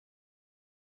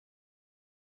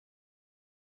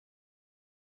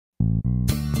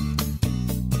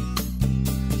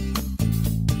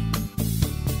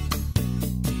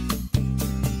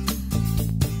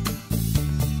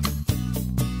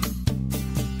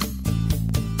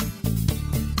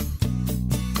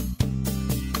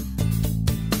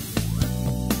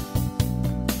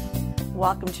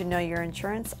Welcome to Know Your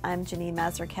Insurance. I'm Jeannine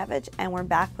Mazurkiwecz, and we're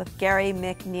back with Gary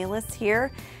McNealis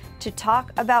here to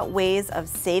talk about ways of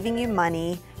saving you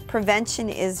money. Prevention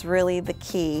is really the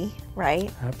key,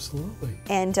 right? Absolutely.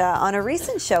 And on a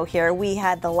recent show here, we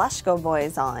had the Leshko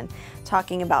Boys on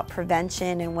talking about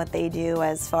prevention and what they do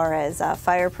as far as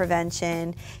fire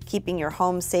prevention, keeping your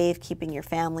home safe, keeping your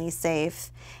family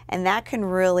safe. And that can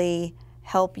really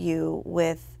help you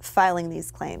with filing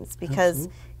these claims, because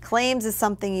Absolutely. Claims is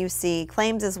something you see.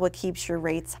 Claims is what keeps your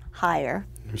rates higher.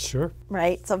 Sure.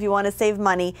 Right? So if you want to save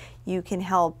money, you can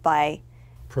help by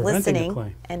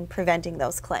listening and preventing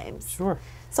those claims. Sure.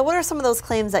 So what are some of those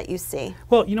claims that you see?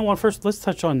 Well, you know what, first let's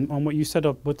touch on what you said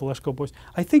up with the Leshko Boys.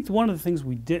 I think one of the things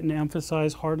we didn't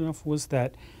emphasize hard enough was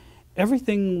that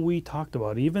everything we talked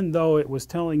about, even though it was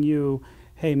telling you,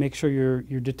 hey, make sure your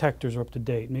detectors are up to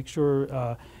date, make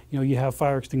sure you have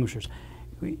fire extinguishers,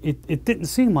 it didn't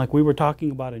seem like we were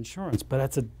talking about insurance, but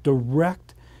that's a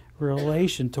direct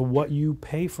relation to what you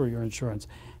pay for your insurance.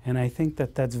 And I think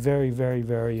that that's very, very,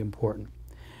 very important.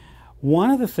 One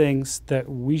of the things that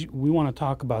we want to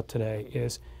talk about today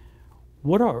is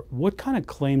what kind of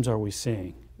claims are we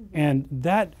seeing? And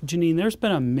that, Jeannine, there's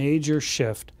been a major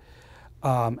shift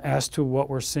as to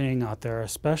what we're seeing out there,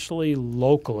 especially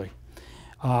locally.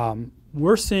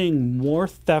 We're seeing more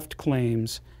theft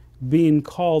claims being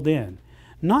called in.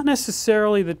 Not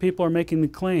necessarily that people are making the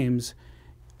claims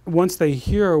once they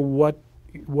hear what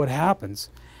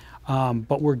happens,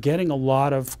 but we're getting a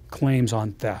lot of claims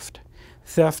on theft.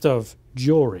 Theft of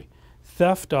jewelry,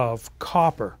 theft of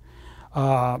copper,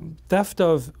 theft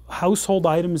of household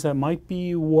items that might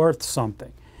be worth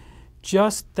something.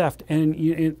 Just theft,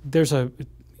 and there's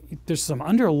some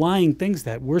underlying things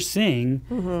that we're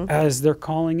seeing as they're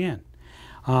calling in.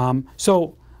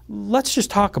 So let's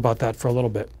just talk about that for a little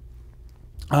bit.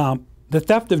 The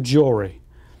theft of jewelry.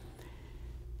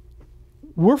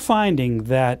 We're finding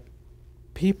that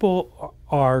people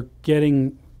are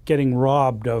getting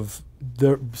robbed of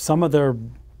some of their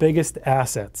biggest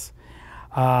assets,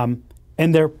 and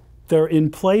they're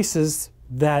in places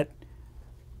that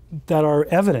are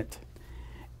evident.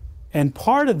 And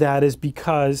part of that is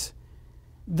because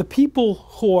the people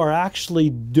who are actually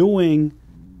doing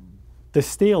the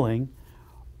stealing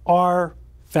are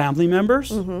family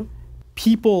members,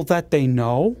 people that they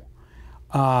know.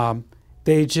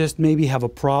 They just maybe have a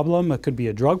problem. It could be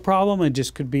a drug problem. It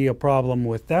just could be a problem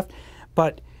with theft.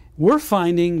 But we're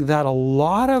finding that a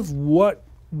lot of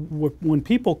when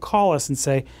people call us and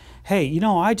say, hey,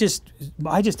 I just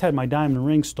had my diamond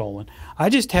ring stolen, I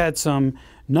just had some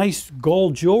nice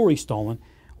gold jewelry stolen,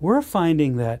 we're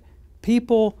finding that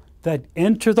people that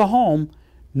enter the home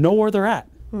know where they're at.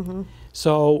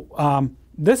 So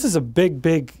this is a big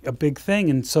thing.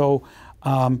 And so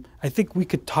I think we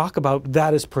could talk about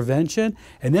that as prevention,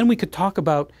 and then we could talk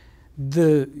about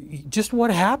just what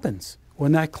happens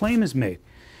when that claim is made.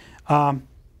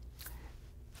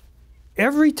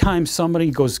 Every time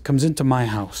somebody comes into my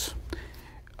house,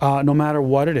 no matter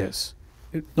what it is,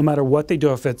 no matter what they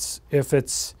do, if it's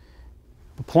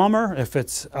a plumber, if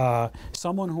it's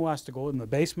someone who has to go in the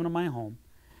basement of my home,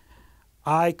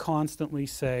 I constantly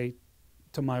say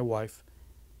to my wife,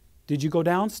 did you go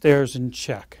downstairs and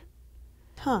check?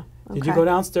 Okay. Did you go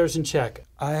downstairs and check?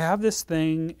 I have this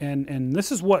thing, and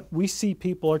this is what we see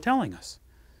people are telling us.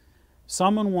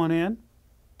 Someone went in,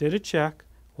 did a check,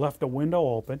 left a window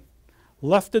open,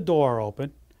 left the door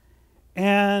open,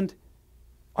 and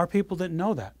our people didn't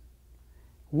know that.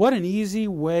 What an easy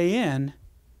way in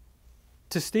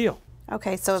to steal.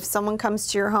 Okay, so if someone comes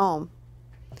to your home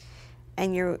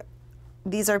and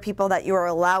these are people that you are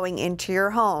allowing into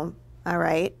your home, all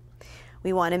right?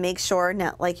 We want to make sure,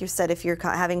 now, like you said, if you're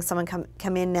having someone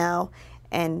come in now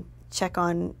and check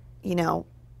on, you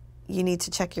need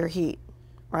to check your heat,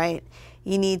 right?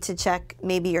 You need to check,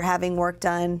 maybe you're having work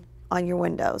done on your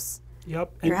windows.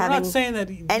 Yep. You're having not saying that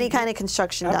any kind of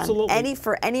construction absolutely. done.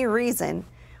 For any reason,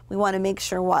 we want to make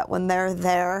sure when they're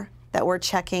there that we're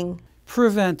checking.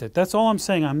 Prevent it. That's all I'm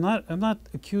saying. I'm not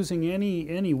accusing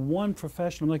any one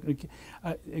professional. I'm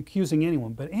not accusing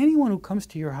anyone, but anyone who comes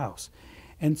to your house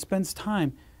and spends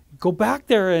time, go back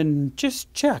there and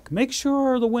just check. Make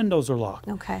sure the windows are locked.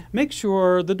 Okay. Make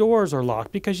sure the doors are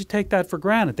locked, because you take that for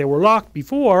granted. They were locked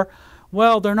before.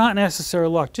 Well, they're not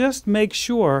necessarily locked. Just make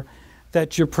sure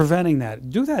that you're preventing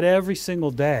that. Do that every single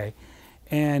day,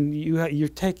 and you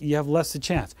have less of a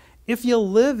chance. If you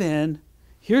live in,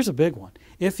 here's a big one.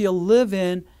 If you live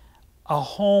in a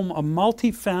home, a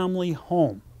multifamily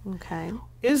home, okay,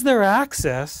 is there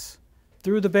access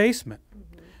through the basement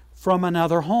from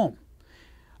another home?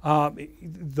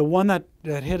 The one that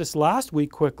hit us last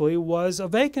week quickly was a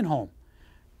vacant home.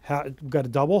 We've got a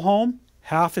double home,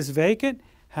 half is vacant,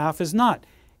 half is not.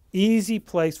 Easy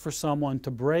place for someone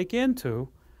to break into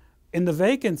in the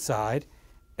vacant side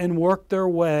and work their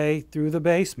way through the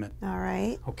basement. All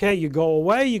right. Okay, you go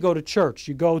away, you go to church,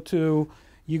 you go to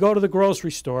the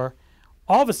grocery store.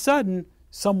 All of a sudden,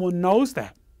 someone knows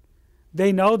that.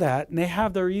 They know that, and they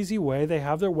have their easy way. They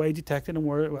have their way detected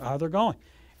and how they're going.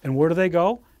 And where do they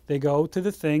go? They go to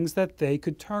the things that they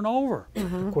could turn over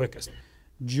the quickest.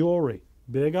 Jewelry,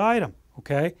 big item,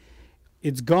 okay?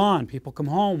 It's gone. People come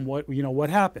home. What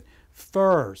happened?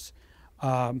 Furs,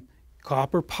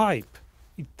 copper pipe,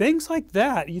 things like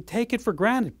that. You take it for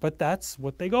granted, but that's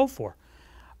what they go for.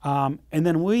 And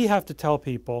then we have to tell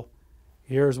people,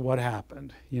 here's what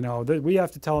happened. We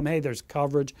have to tell them, hey, there's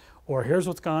coverage, or here's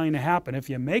what's going to happen if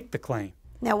you make the claim.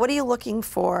 Now, what are you looking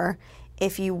for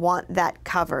if you want that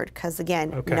covered? Because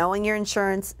again, knowing your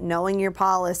insurance, knowing your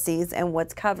policies, and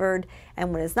what's covered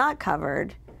and what is not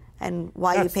covered, and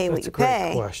why you pay what you pay. That's a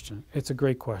great question. It's a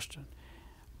great question.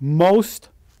 Most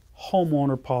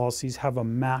homeowner policies have a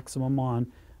maximum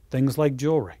on things like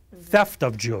jewelry, theft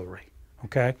of jewelry,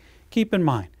 okay? Keep in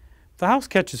mind, if the house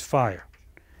catches fire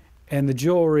and the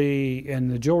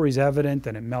jewelry's evident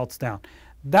and it melts down,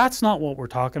 that's not what we're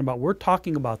talking about. We're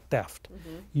talking about theft.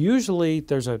 Usually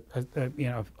there's a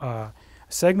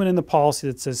segment in the policy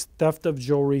that says theft of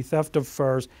jewelry, theft of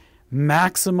furs,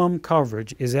 maximum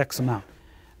coverage is X amount.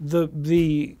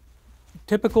 The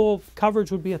typical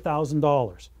coverage would be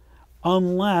 $1,000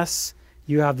 unless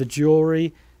you have the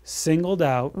jewelry singled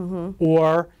out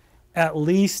or at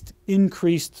least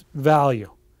increased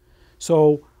value.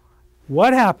 So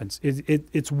what happens?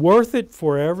 It's worth it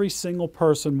for every single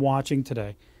person watching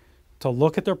today to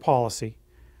look at their policy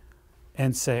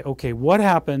and say, okay, what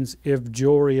happens if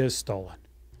jewelry is stolen?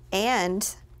 And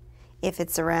if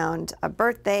it's around a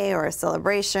birthday or a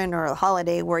celebration or a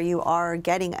holiday where you are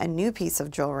getting a new piece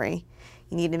of jewelry,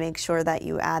 you need to make sure that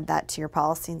you add that to your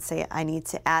policy and say, I need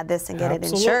to add this and get it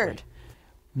insured.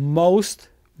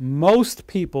 Most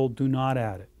people do not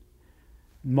add it.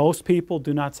 Most people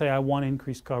do not say, I want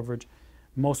increased coverage.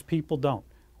 Most people don't.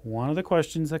 One of the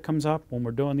questions that comes up when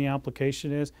we're doing the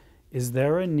application is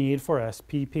there a need for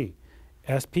SPP?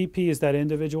 SPP is that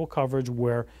individual coverage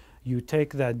where you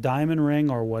take that diamond ring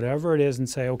or whatever it is and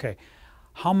say, okay,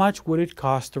 how much would it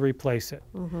cost to replace it?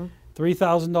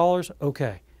 $3,000?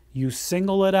 Okay. You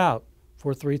single it out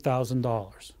for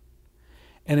 $3,000.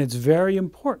 And it's very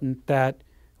important that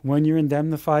when you're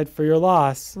indemnified for your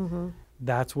loss,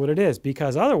 that's what it is,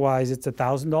 because otherwise it's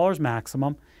 $1,000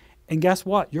 maximum. And guess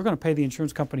what? You're going to pay the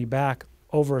insurance company back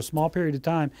over a small period of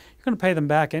time. You're going to pay them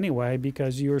back anyway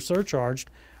because you were surcharged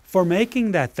for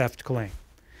making that theft claim.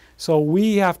 So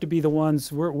we have to be the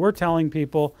ones, we're telling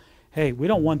people, hey, we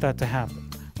don't want that to happen.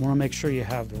 We want to make sure you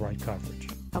have the right coverage.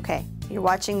 Okay, you're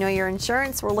watching Know Your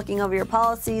Insurance. We're looking over your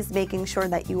policies, making sure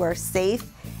that you are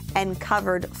safe and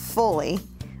covered fully.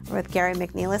 We're with Gary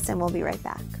McNealis, and we'll be right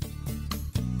back.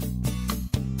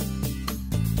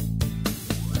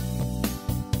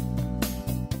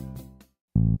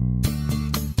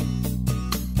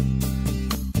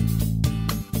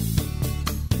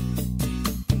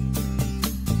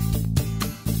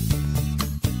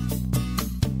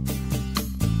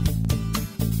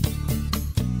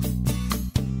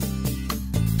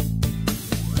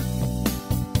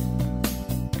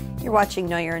 You're watching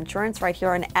Know Your Insurance right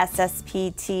here on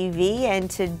SSP TV, and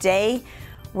today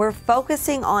we're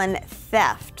focusing on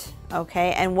theft,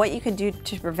 okay, and what you can do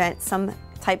to prevent some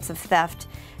types of theft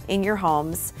in your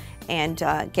homes. And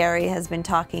Gary has been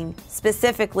talking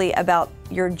specifically about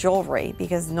your jewelry,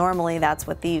 because normally that's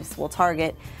what thieves will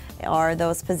target, are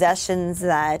those possessions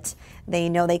that they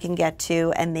know they can get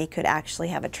to and they could actually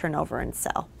have a turnover and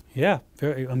sell. Yeah,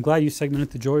 I'm glad you segmented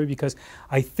the jewelry, because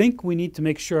I think we need to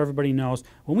make sure everybody knows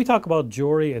when we talk about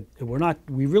jewelry,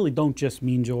 we really don't just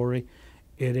mean jewelry.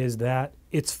 It is that,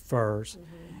 it's furs,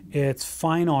 it's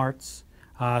fine arts,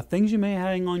 things you may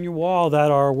hang on your wall that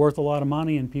are worth a lot of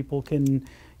money and people can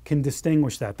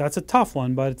distinguish that. That's a tough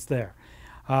one, but it's there.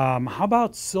 How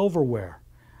about silverware?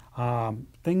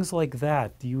 Things like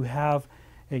that. Do you have,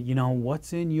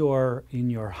 what's in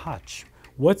your hutch?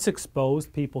 What's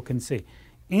exposed people can see?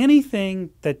 Anything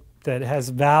that has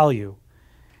value,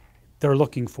 they're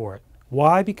looking for it.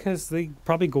 Why? Because they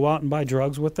probably go out and buy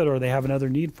drugs with it, or they have another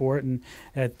need for it, and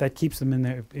that keeps them in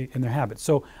their habits.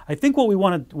 So I think what we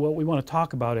want to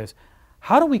talk about is,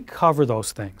 how do we cover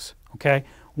those things? Okay,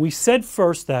 we said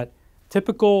first that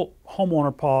typical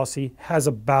homeowner policy has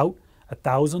about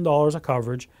 $1,000 of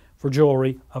coverage for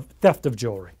jewelry, of theft of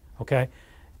jewelry. Okay,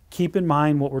 keep in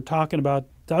mind what we're talking about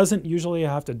doesn't usually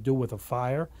have to do with a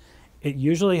fire. It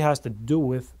usually has to do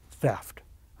with theft,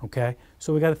 Okay,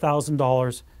 so we got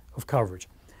 $1,000 of coverage.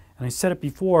 And I said it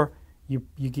before, you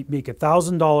make a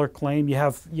 $1,000 claim, you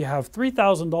have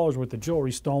 $3,000 worth of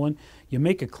jewelry stolen, you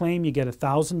make a claim, you get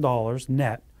 $1,000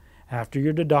 net after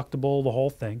your deductible, the whole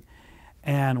thing.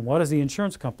 And what does the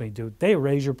insurance company do? They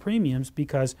raise your premiums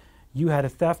because you had a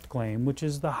theft claim, which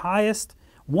is the highest,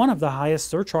 one of the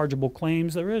highest surchargeable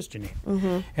claims there is, Jeannine.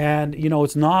 Mm-hmm. And you know,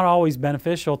 it's not always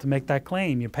beneficial to make that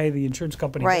claim. You pay the insurance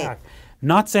company Right. back.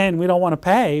 Not saying we don't want to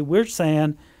pay, we're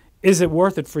saying, is it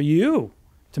worth it for you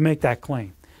to make that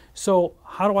claim? So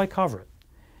how do I cover it?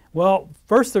 Well,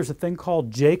 first there's a thing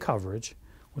called J coverage,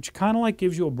 which kind of like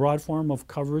gives you a broad form of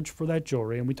coverage for that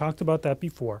jewelry, and we talked about that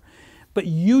before. But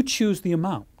you choose the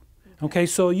amount. Okay,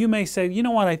 so you may say, you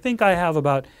know what, I think I have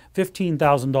about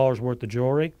 $15,000 worth of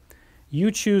jewelry. You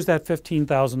choose that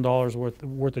 $15,000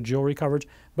 worth of jewelry coverage,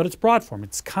 but it's broad form.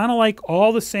 It's kind of like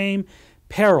all the same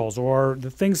perils or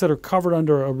the things that are covered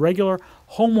under a regular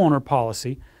homeowner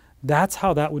policy. That's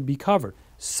how that would be covered,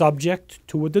 subject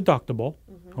to a deductible,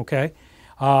 okay?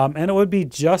 And it would be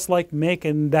just like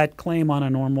making that claim on a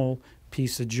normal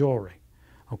piece of jewelry,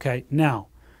 okay? Now,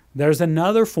 there's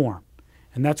another form,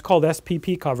 and that's called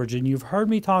SPP coverage, and you've heard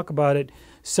me talk about it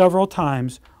several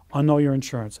times on Know Your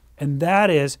Insurance, and that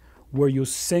is where you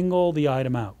single the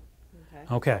item out.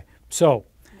 Okay, so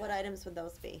What items would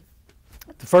those be?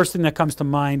 the first thing that comes to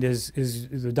mind is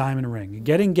the diamond ring. You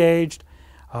get engaged,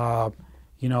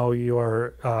 you know,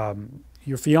 your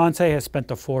fiance has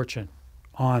spent a fortune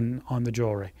on the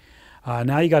jewelry.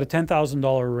 Now you got a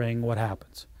 $10,000 ring. What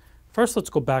happens? First, let's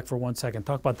go back for 1 second.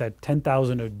 Talk about that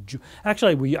 $10,000.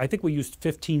 Actually, I think we used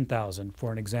 $15,000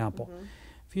 for an example.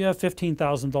 If you have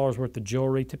 $15,000 worth of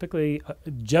jewelry, typically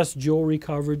just jewelry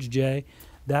coverage, Jay,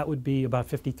 that would be about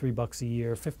 $53 a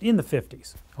year, in the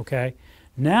 50s. Okay.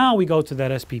 Now we go to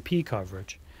that SPP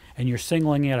coverage, and you're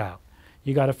singling it out.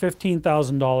 You got a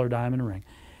 $15,000 diamond ring,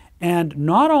 and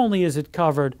not only is it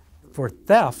covered for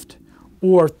theft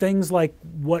or things like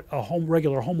what a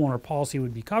regular homeowner policy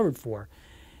would be covered for,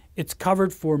 it's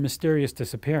covered for mysterious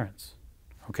disappearance.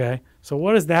 Okay, so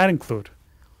what does that include?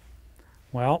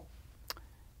 Well,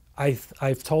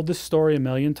 I've told this story a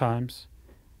million times.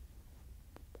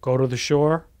 Go to the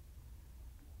shore.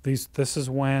 This is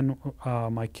when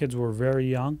my kids were very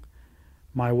young.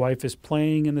 My wife is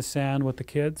playing in the sand with the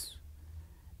kids,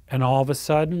 and all of a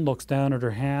sudden looks down at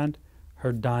her hand.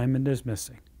 Her diamond is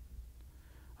missing.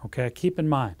 Okay, keep in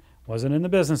mind, wasn't in the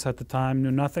business at the time,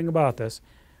 knew nothing about this,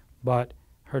 but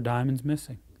her diamond's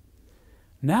missing.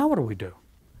 Now what do we do?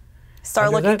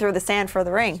 Start looking through the sand for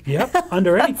the ring. Yep,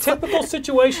 under any typical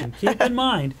situation, keep in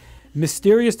mind,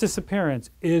 mysterious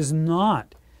disappearance is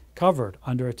not covered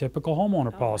under a typical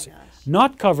homeowner policy.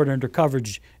 Not covered under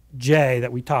coverage J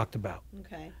that we talked about.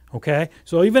 Okay. Okay,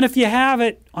 so even if you have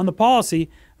it on the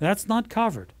policy, that's not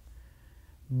covered.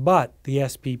 But the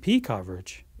SPP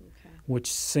coverage,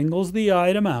 which singles the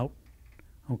item out,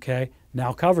 okay,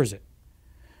 now covers it.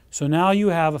 So now you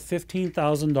have a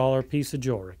 $15,000 piece of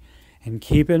jewelry. And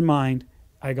keep in mind,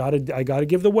 I gotta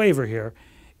give the waiver here.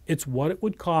 It's what it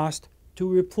would cost to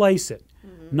replace it,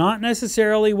 not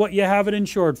necessarily what you have it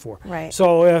insured for. Right.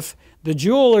 So if the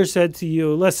jeweler said to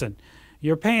you, "Listen,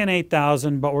 you're paying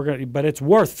 $8,000, but it's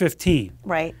worth $15,000."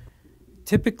 Right.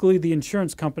 Typically, the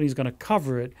insurance company is going to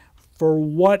cover it for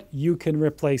what you can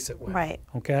replace it with. Right.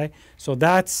 Okay. So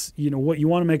that's what you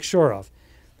want to make sure of.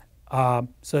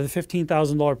 So the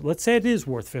 $15,000. Let's say it is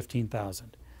worth $15,000.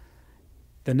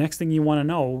 The next thing you want to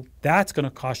know, that's going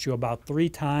to cost you about 3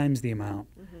 times the amount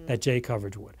that J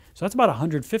coverage would. So that's about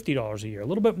 $150 a year, a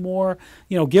little bit more,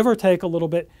 give or take a little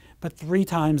bit, but 3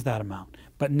 times that amount.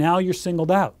 But now you're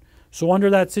singled out. So under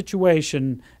that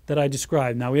situation that I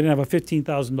described, now we didn't have a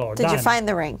 $15,000 diamond. Did you find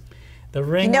the ring? The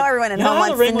ring. Everyone at home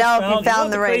wants to know if you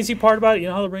found the ring. The crazy part about it,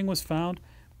 how the ring was found?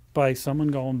 By someone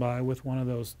going by with one of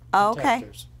those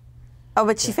detectors. Oh,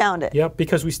 but she found it. Yep,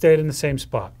 because we stayed in the same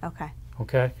spot. Okay.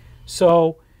 Okay.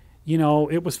 So,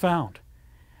 it was found.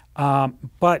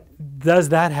 But does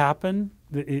that happen?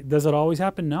 Does it always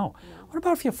happen? No. What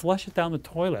about if you flush it down the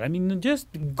toilet? I mean, just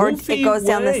goofy Or it goes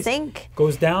down the ways. sink.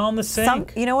 Goes down the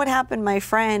sink. You know what happened? My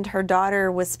friend, her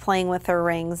daughter was playing with her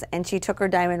rings, and she took her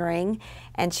diamond ring,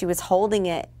 and she was holding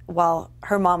it while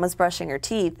her mom was brushing her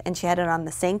teeth, and she had it on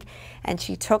the sink, and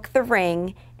she took the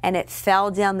ring, and it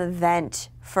fell down the vent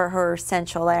for her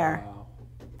central air. Wow.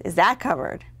 Is that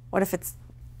covered? What if it's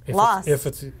lost?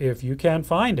 If you can't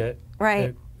find it,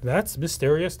 right. That's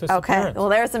mysterious disappearance. Okay, well,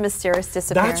 there's a mysterious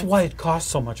disappearance. That's why it costs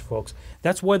so much, folks.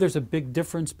 That's why there's a big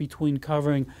difference between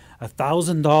covering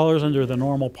 $1,000 under the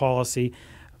normal policy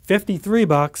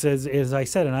 $53 as I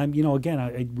said, and I'm, again,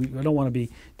 I don't want to be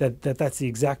that's the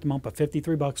exact amount, but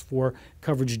 $53 for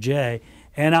coverage J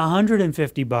and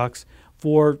 $150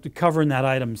 for covering that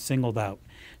item singled out.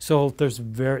 So there's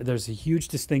a huge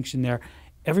distinction there.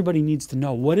 Everybody needs to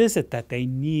know what is it that they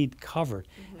need covered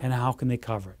and how can they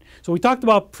cover it. So we talked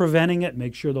about preventing it,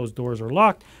 make sure those doors are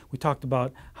locked. We talked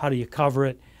about how do you cover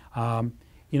it.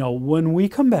 When we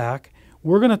come back,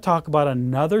 we're going to talk about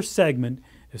another segment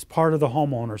as part of the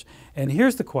homeowners. And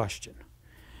here's the question.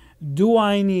 Do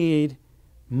I need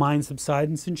mine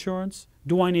subsidence insurance?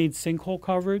 Do I need sinkhole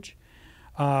coverage?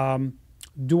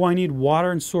 Do I need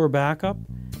water and sewer backup?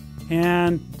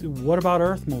 And what about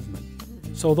earth movement?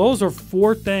 So those are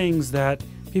 4 things that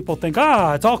people think,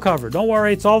 it's all covered. Don't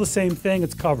worry, it's all the same thing,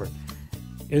 it's covered.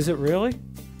 Is it really?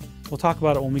 We'll talk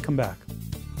about it when we come back.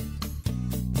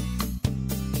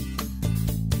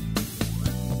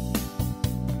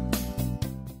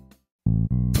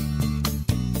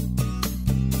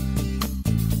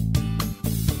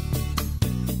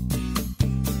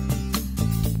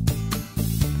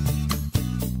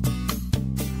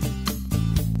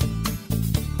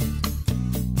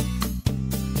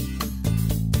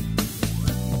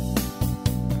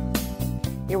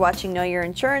 You're watching Know Your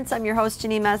Insurance. I'm your host,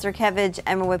 Jeannine Mazurkiwecz,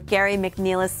 and we're with Gary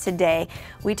McNealis today.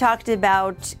 We talked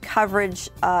about coverage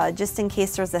just in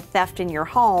case there's a theft in your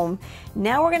home.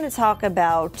 Now we're going to talk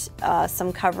about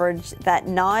some coverage that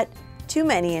not too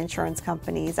many insurance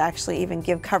companies actually even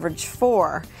give coverage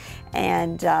for.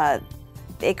 And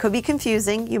it could be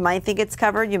confusing. You might think it's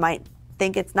covered, you might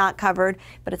think it's not covered,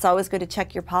 but it's always good to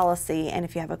check your policy. And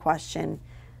if you have a question,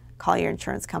 call your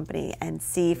insurance company and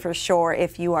see for sure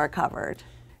if you are covered.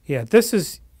 Yeah, this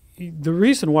is the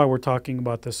reason why we're talking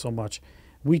about this so much.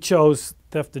 We chose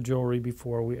theft of jewelry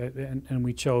before, and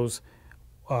we chose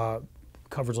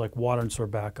coverage like water and sewer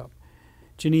backup.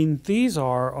 Jeannine, these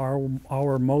are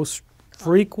our most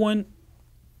frequent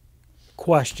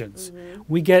questions.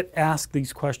 We get asked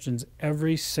these questions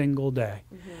every single day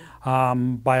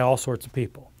by all sorts of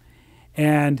people.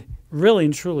 And really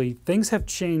and truly, things have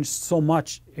changed so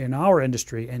much in our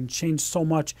industry and changed so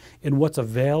much in what's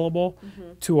available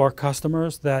to our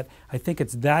customers that I think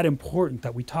it's that important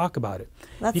that we talk about it.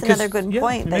 That's another good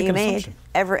point that you made.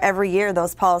 Every year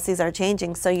those policies are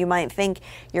changing, so you might think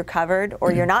you're covered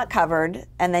or you're not covered,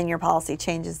 and then your policy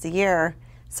changes the year.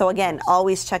 So again,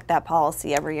 always check that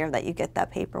policy every year that you get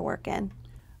that paperwork in.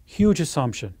 Huge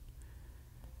assumption.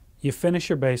 You finish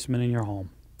your basement in your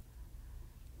home.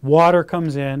 Water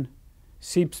comes in,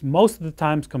 seeps most of the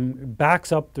times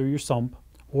backs up through your sump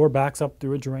or backs up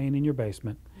through a drain in your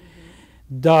basement,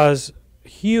 does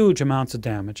huge amounts of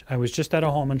damage. I was just at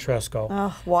a home in Tresco.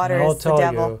 Oh, water is the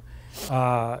devil.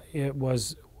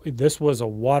 This was a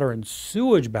water and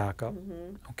sewage backup,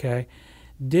 okay?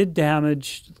 Did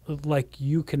damage like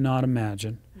you cannot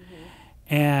imagine.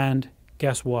 And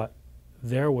guess what?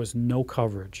 There was no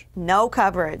coverage. No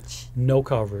coverage. No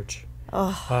coverage.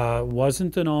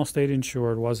 Wasn't an Allstate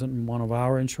insured, wasn't one of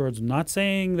our insureds. I'm not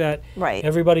saying that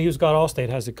everybody who's got Allstate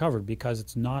has it covered, because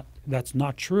that's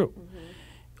not true.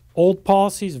 Old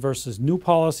policies versus new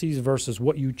policies versus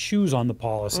what you choose on the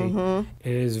policy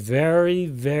is very,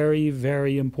 very,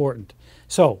 very important.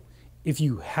 So if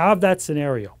you have that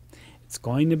scenario, it's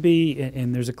going to be,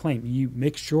 and there's a claim, you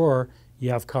make sure you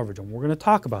have coverage, and we're going to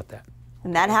talk about that.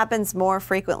 And that happens more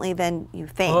frequently than you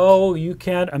think. Oh, you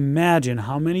can't imagine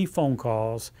how many phone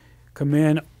calls come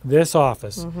in this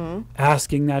office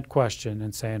asking that question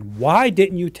and saying, why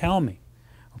didn't you tell me?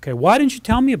 Okay, why didn't you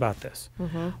tell me about this?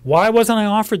 Why wasn't I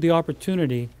offered the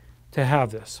opportunity to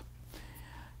have this?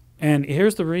 And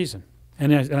here's the reason,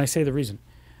 and I say the reason.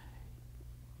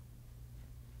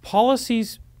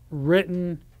 Policies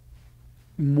written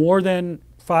more than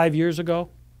 5 years ago,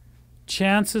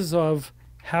 chances of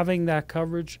having that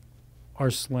coverage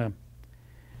are slim.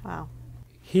 Wow.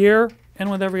 Here and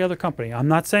with every other company. I'm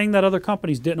not saying that other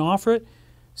companies didn't offer it.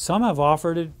 Some have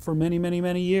offered it for many, many,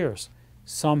 many years.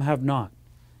 Some have not.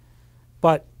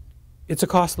 But it's a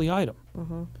costly item.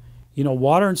 You know,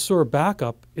 water and sewer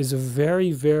backup is a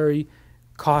very, very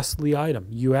costly item.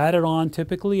 You add it on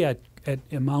typically at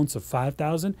amounts of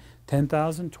 $5,000,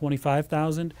 $10,000,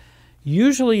 $25,000.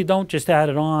 Usually you don't just add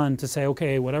it on to say,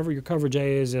 okay, whatever your coverage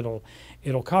A is, it'll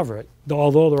cover it,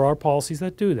 although there are policies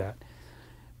that do that.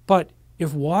 But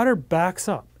if water backs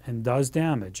up and does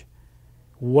damage,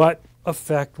 what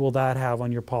effect will that have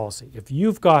on your policy? If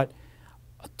you've got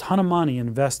a ton of money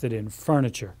invested in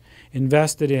furniture,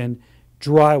 invested in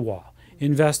drywall,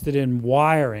 invested in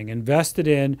wiring, invested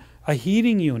in a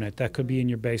heating unit that could be in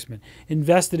your basement,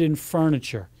 invested in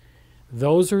furniture,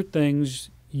 those are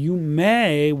things you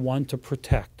may want to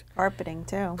protect. Carpeting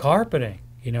too. Carpeting,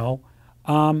 you know.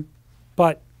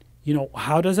 But, you know,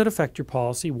 how does it affect your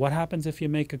policy? What happens if you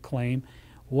make a claim?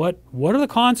 What are the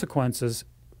consequences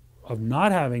of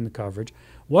not having the coverage?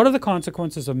 What are the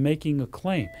consequences of making a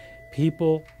claim?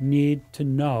 People need to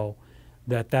know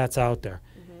that that's out there.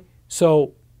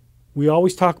 So we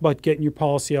always talk about getting your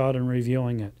policy out and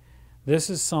reviewing it. This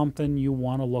is something you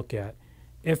want to look at.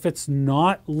 If it's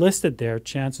not listed there,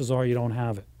 chances are you don't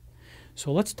have it.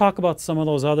 So let's talk about some of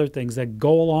those other things that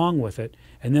go along with it,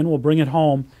 and then we'll bring it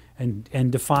home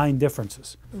and define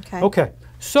differences. Okay,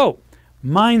 so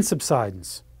mine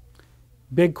subsidence.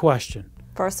 Big question.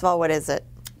 First of all, what is it?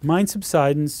 Mine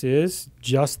subsidence is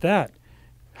just that.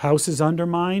 House is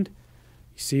undermined.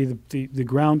 You see the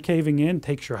ground caving in,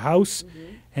 takes your house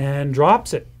and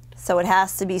drops it. So it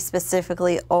has to be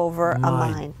specifically over a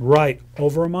mine. Right,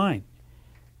 over a mine.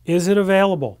 Is it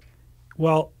available?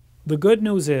 Well, the good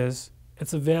news is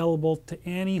it's available to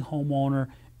any homeowner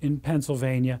in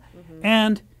Pennsylvania,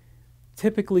 and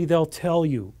typically they'll tell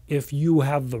you if you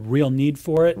have the real need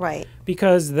for it, Right.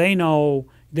 because they know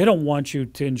they don't want you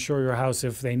to insure your house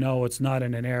if they know it's not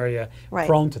in an area Right.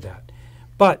 prone to that.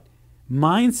 But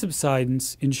mine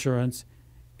subsidence insurance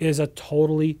is a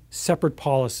totally separate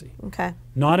policy. Okay.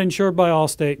 Not insured by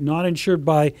Allstate, not insured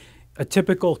by a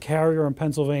typical carrier in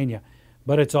Pennsylvania,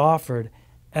 but it's offered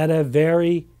at a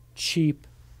very cheap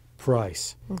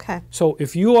price. Okay. So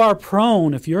if you are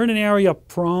prone, if you're in an area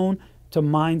prone to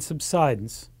mine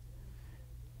subsidence,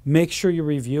 make sure you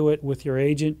review it with your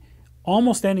agent.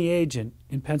 Almost any agent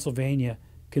in Pennsylvania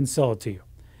can sell it to you.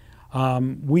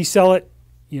 We sell it,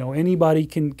 you know, anybody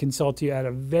can sell it to you at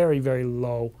a very, very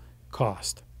low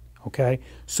cost. Okay,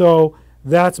 so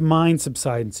that's mine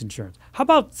subsidence insurance. How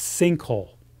about sinkhole?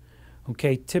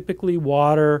 Okay, typically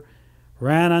water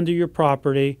ran under your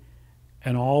property,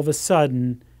 and all of a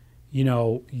sudden, you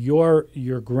know, your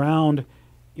ground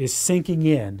is sinking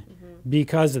in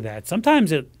because of that.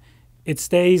 Sometimes it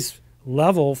stays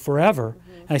level forever.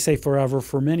 And I say forever,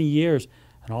 for many years,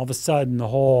 and all of a sudden the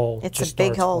hole It's just a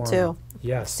big starts hole forming. too.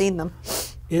 Yes. I've seen them.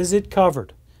 Is it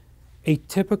covered? A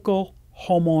typical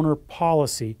homeowner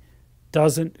policy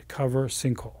doesn't cover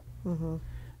sinkhole.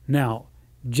 Now,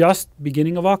 just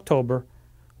beginning of October,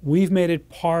 we've made it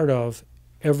part of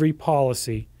every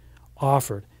policy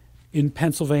offered in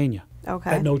Pennsylvania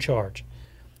Okay. at no charge.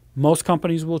 Most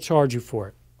companies will charge you for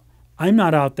it. I'm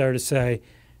not out there to say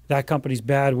that company's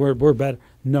bad, we're better.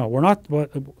 No, we're not.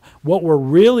 What we're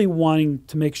really wanting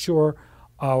to make sure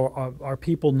our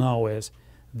people know is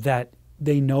that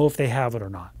they know if they have it or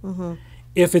not.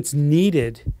 If it's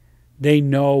needed, they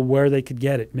know where they could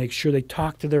get it. Make sure they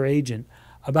talk to their agent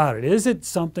about it. Is it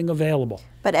something available?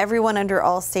 But everyone under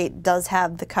Allstate does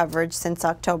have the coverage since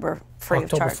October, free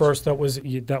October of charge.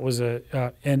 1st, that was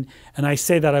a and I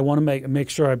say that I want to make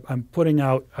sure I'm putting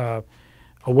out a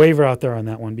waiver out there on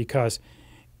that one, because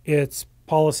it's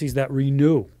policies that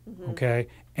renew, okay,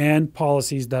 and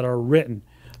policies that are written.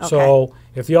 So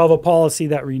if you have a policy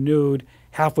that renewed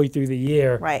halfway through the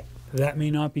year, Right. that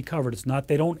may not be covered. It's not,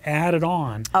 they don't add it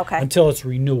on Okay. until it's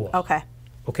renewal. Okay.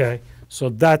 Okay, so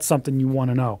that's something you want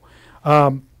to know.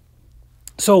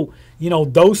 So, you know,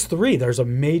 those three, there's a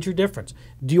major difference.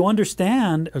 Do you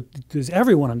understand, does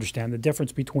everyone understand the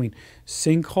difference between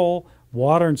sinkhole,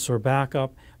 water and sewer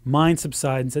backup, mine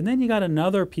subsidence, and then you got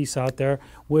another piece out there,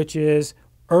 which is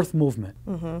earth movement,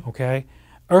 okay?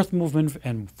 Earth movement,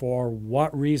 and for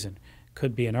what reason?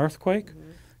 Could be an earthquake,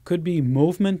 could be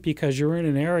movement because you're in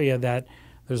an area that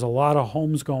there's a lot of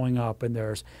homes going up, and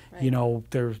there's, you know,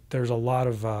 there's a lot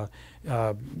of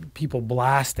people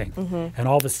blasting, and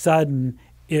all of a sudden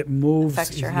it moves.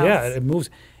 Affects your house. Yeah, it moves.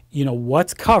 You know,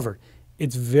 what's covered?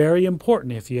 It's very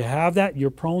important. If you have that, you're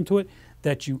prone to it,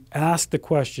 that you ask the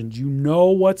questions. You know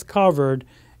what's covered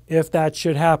if that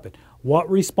should happen. What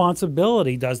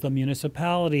responsibility does the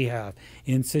municipality have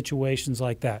in situations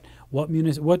like that? What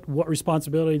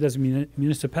responsibility does the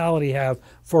municipality have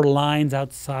for lines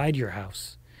outside your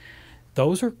house?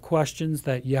 Those are questions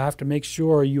that you have to make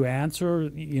sure you answer,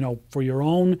 you know, for your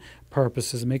own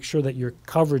purposes, and make sure that your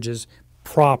coverage is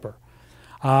proper.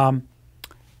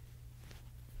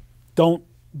 Don't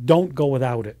go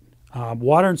without it.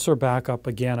 Water and sewer backup,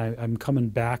 again, I'm coming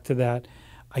back to that.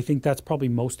 I think that's probably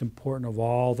most important of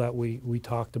all that we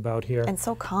talked about here. And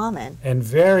so common. And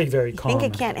very, very You common.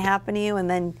 think it can't happen to you, and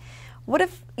then what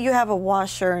if you have a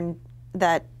washer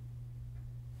that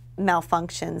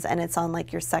malfunctions and it's on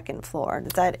like your second floor?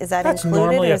 Is that That's included,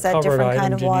 normally or a is that covered different item,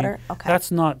 kind of Jeannine. water? Okay.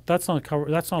 That's not covered.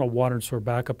 That's not a water and sewer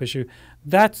backup issue.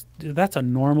 That's a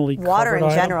normally Water covered in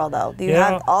item. general, though. You Yeah,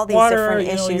 have all these water, different you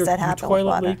know, issues your that happen with toilet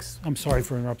water. leaks. I'm sorry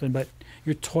for interrupting, but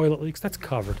your toilet leaks, that's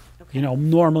covered, you know,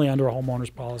 normally under a homeowner's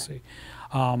policy.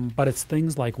 But it's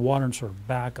things like water and sewer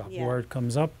backup, where it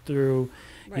comes up through,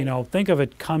 you know, think of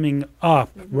it coming up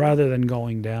rather than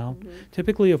going down.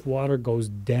 Typically, if water goes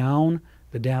down,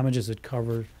 the damages it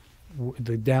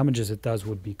does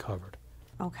would be covered.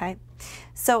 Okay.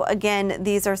 So again,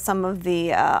 these are some of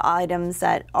the items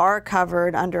that are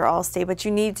covered under Allstate, but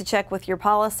you need to check with your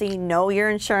policy, know your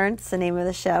insurance, the name of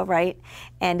the show, right?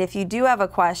 And if you do have a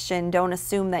question, don't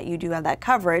assume that you do have that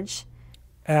coverage.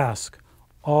 Ask.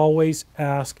 Always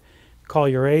ask. Call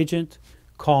your agent.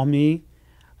 Call me.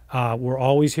 We're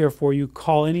always here for you.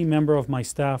 Call any member of my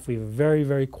staff. We have very,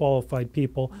 very qualified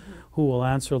people who will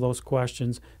answer those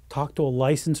questions. Talk to a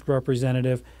licensed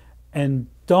representative, and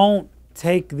don't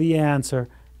take the answer,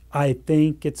 "I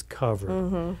think it's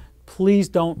covered." Please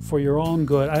don't, for your own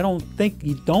good.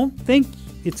 You don't think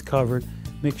it's covered.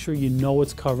 Make sure you know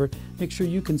it's covered. Make sure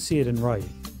you can see it in writing.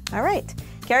 All right.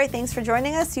 Gary, thanks for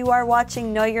joining us. You are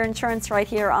watching Know Your Insurance right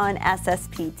here on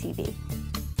SSP TV.